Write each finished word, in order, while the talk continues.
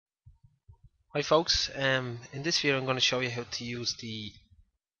Hi folks, in this video I'm going to show you how to use the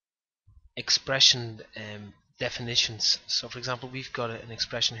expression definitions. So for example, we've got an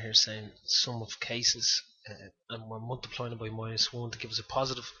expression here saying sum of cases and we're multiplying it by -1 to give us a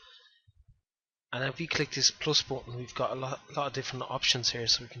positive. And if we click this plus button, we've got a lot of different options here.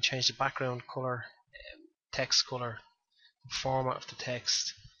 So we can change the background color, text color, the format of the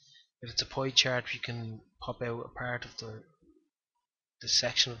text. If it's a pie chart, we can pop out a part of the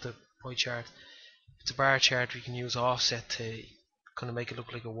section of the pie chart. If it's a bar chart, we can use offset to kind of make it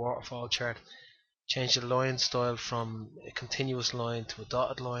look like a waterfall chart. Change the line style from a continuous line to a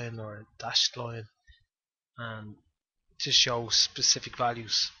dotted line or a dashed line, and to show specific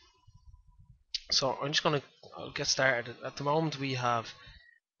values. So I'll get started. At the moment I've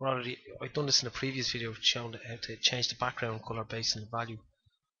done this in a previous video showing how to change the background color based on the value.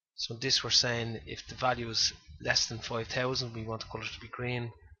 So this we're saying if the value is less than 5,000, we want the color to be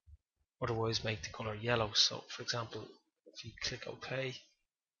green. Otherwise make the color yellow. So for example, if you click OK,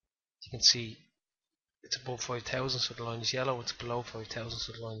 you can see it's above 5,000, so the line is yellow. It's below 5,000,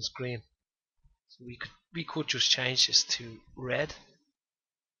 so the line is green. So we could just change this to red,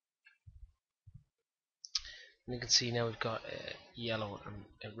 and you can see now we've got a yellow and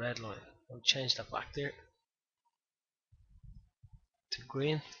a red line. I'll change that back there to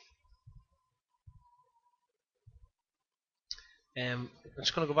green. I'm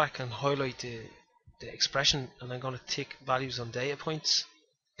just going to go back and highlight the expression, and I'm going to tick values on data points.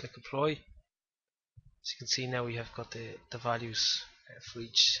 Click apply. So you can see now we have got the values for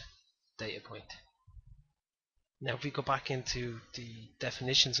each data point. Now if we go back into the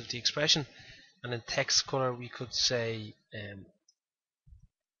definitions of the expression, and in text color we could say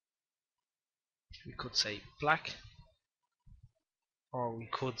black, or we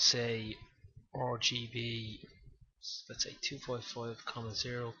could say RGB, let's say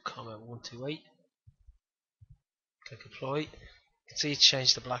 255,0,128. Click apply. You can see it's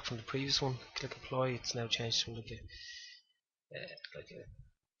changed to black from the previous one. Click apply. It's now changed to like a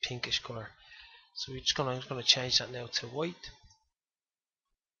pinkish color. So we're just gonna change that now to white.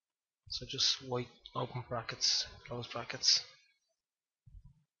 So just white, open brackets, close brackets.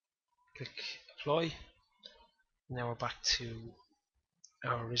 Click apply. Now we're back to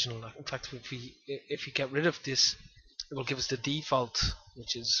our original. In fact, if we get rid of this, it will give us the default,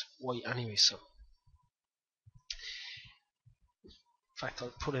 which is white anyway. So in fact, I'll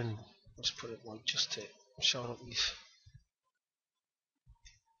just put it white just to show that we've.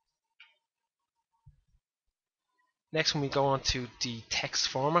 Next, when we go on to the text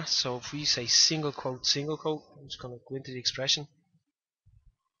format, so if we say single quote, I'm just going to go into the expression,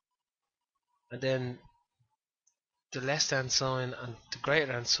 and then the less than sign and the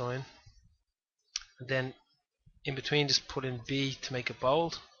greater than sign, and then in between just put in B to make it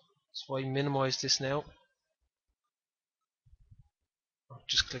bold. So I minimize this now. I'll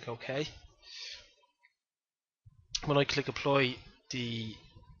just click OK. When I click apply, the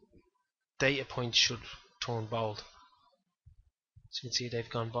data points should turn bold. So you can see they've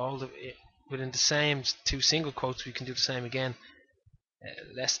gone bold. Within the same two single quotes, we can do the same again.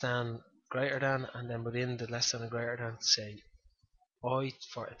 Less than, greater than, and then within the less than and greater than, say I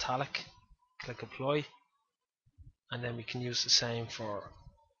for italic. Click apply, and then we can use the same for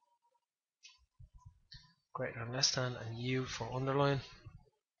greater than, less than, and U for underline.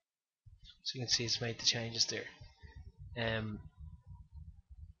 So you can see it's made the changes there.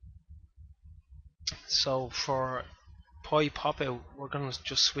 So for pie pop out, we're going to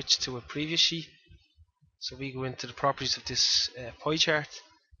just switch to a previous sheet. So we go into the properties of this pie chart,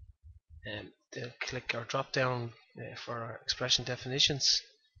 and click our drop down for our expression definitions,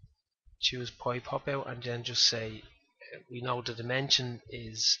 choose pie pop out, and then just say we know the dimension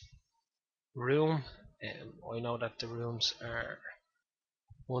is room. I know that the rooms are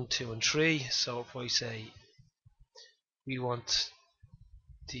 1, 2 and 3, so if I say we want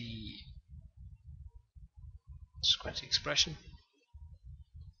the scratch expression,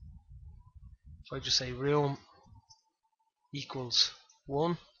 if I just say room equals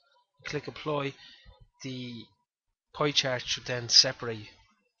 1, click apply, the pie chart should then separate.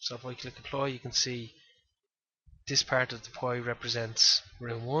 So if I click apply, you can see this part of the pie represents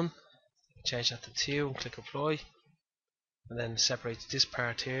room 1. Change that to 2 and click apply, and then separate this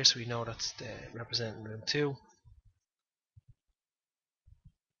part here, so we know that's representing room 2.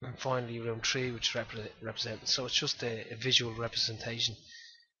 And finally room 3, which represents. So it's just a visual representation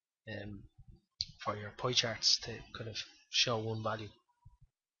for your pie charts to kind of show one value.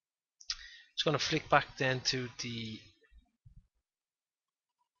 Just going to flick back then to the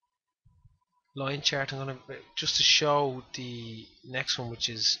line chart. I'm going to just to show the next one, which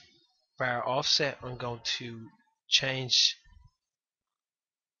is bar offset, I'm going to change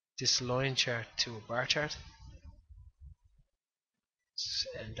this line chart to a bar chart,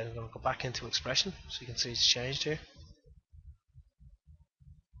 and then I'm going to go back into expression so you can see it's changed here.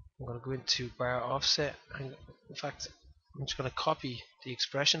 I'm going to go into bar offset, and in fact I'm just going to copy the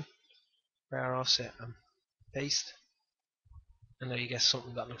expression, bar offset, and paste, and now you get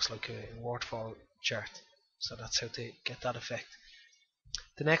something that looks like a waterfall chart. So that's how to get that effect.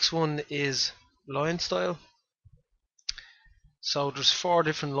 The next one is line style. So there's 4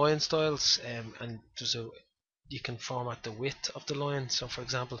 different line styles, and you can format the width of the line. So for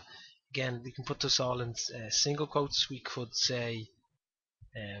example, again, we can put this all in single quotes. We could say,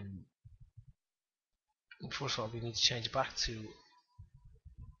 first of all, we need to change it back to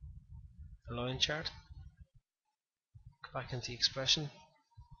a line chart. Go back into the expression,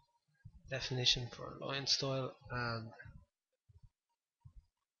 definition for line style, and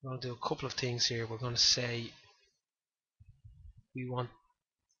we're going to do a couple of things here. We're going to say we want,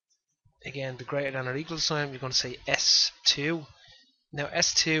 again, the greater than or equal sign. We're going to say S2. Now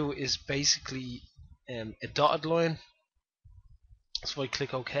S2 is basically a dotted line. So if I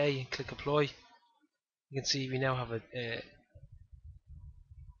click OK and click apply, you can see we now have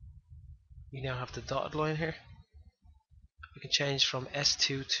the dotted line here. We can change from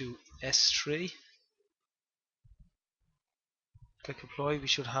S2 to S3. Click apply. We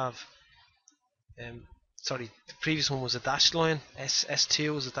should have sorry, the previous one was a dashed line.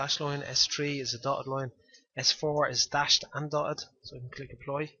 S2 is a dashed line, S3 is a dotted line, S4 is dashed and dotted. So I can click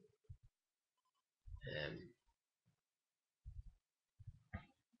apply.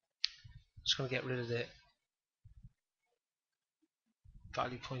 Just going to get rid of the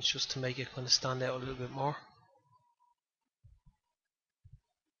value points just to make it kind of stand out a little bit more.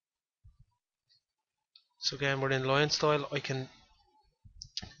 So again, we're in line style. I can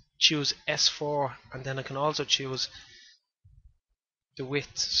choose S4, and then I can also choose the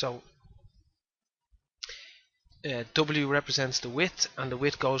width. So W represents the width, and the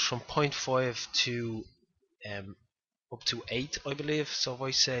width goes from 0.5 to up to 8, I believe. So if I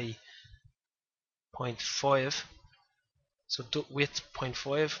say 0.5, so width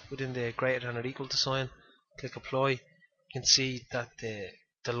 0.5 within the greater than or equal to sign, click apply, you can see that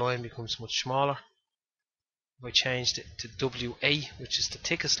the line becomes much smaller. If I changed it to WA, which is the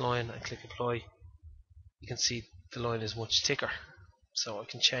thickest line, and click apply, you can see the line is much thicker. So I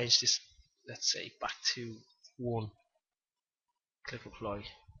can change this, let's say, back to 1, click apply.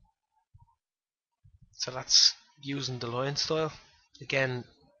 So that's using the line style. Again,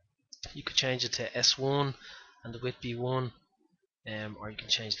 you could change it to S1 and the width be 1, or you can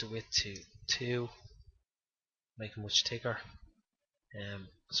change the width to 2, make it much thicker.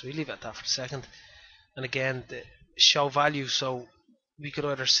 So we leave it at that for a second. And again, the show value, so we could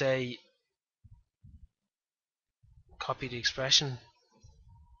either say copy the expression,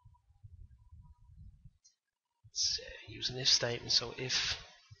 let's use an if statement, so if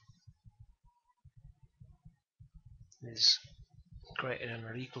is greater than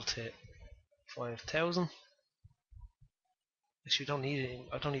or equal to 5,000. Actually, we don't need it.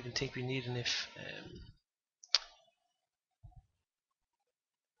 I don't even think we need an if.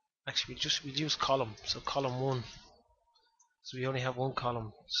 Actually, we'll use column. So column 1. So we only have one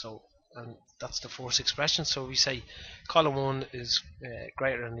column. So and that's the first expression. So we say column 1 is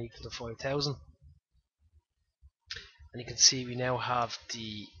greater than or equal to 5,000. And you can see we now have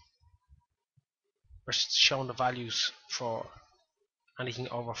we're showing the values for anything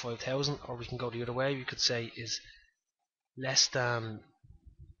over 5,000, or we can go the other way. We could say is less than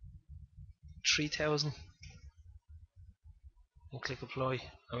 3,000 and click apply,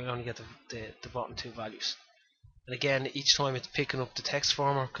 and we only get the bottom 2 values. And again, each time it's picking up the text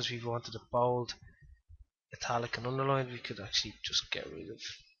former, because we wanted it bold, italic and underlined. We could actually just get rid of,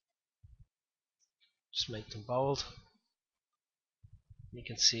 just make them bold. You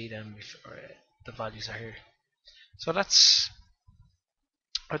can see them before, the values are here. So that's,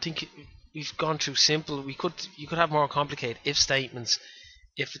 I think we've gone through simple. You could have more complicated if statements.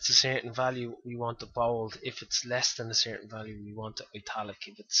 If it's a certain value, we want it bold. If it's less than a certain value, we want it italic.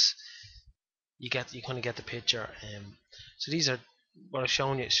 If it's, you kind of get the picture. So these are what I've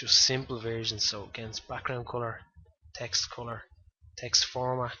shown you. It's just simple versions. So again, it's background color, text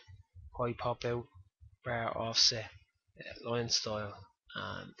format, high pop out, bar offset, line style,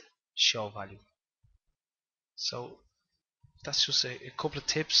 and show value. So that's just a couple of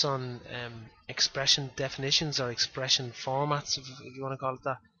tips on expression definitions or expression formats, if you want to call it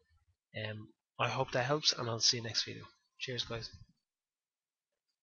that. I hope that helps, and I'll see you next video. Cheers, guys.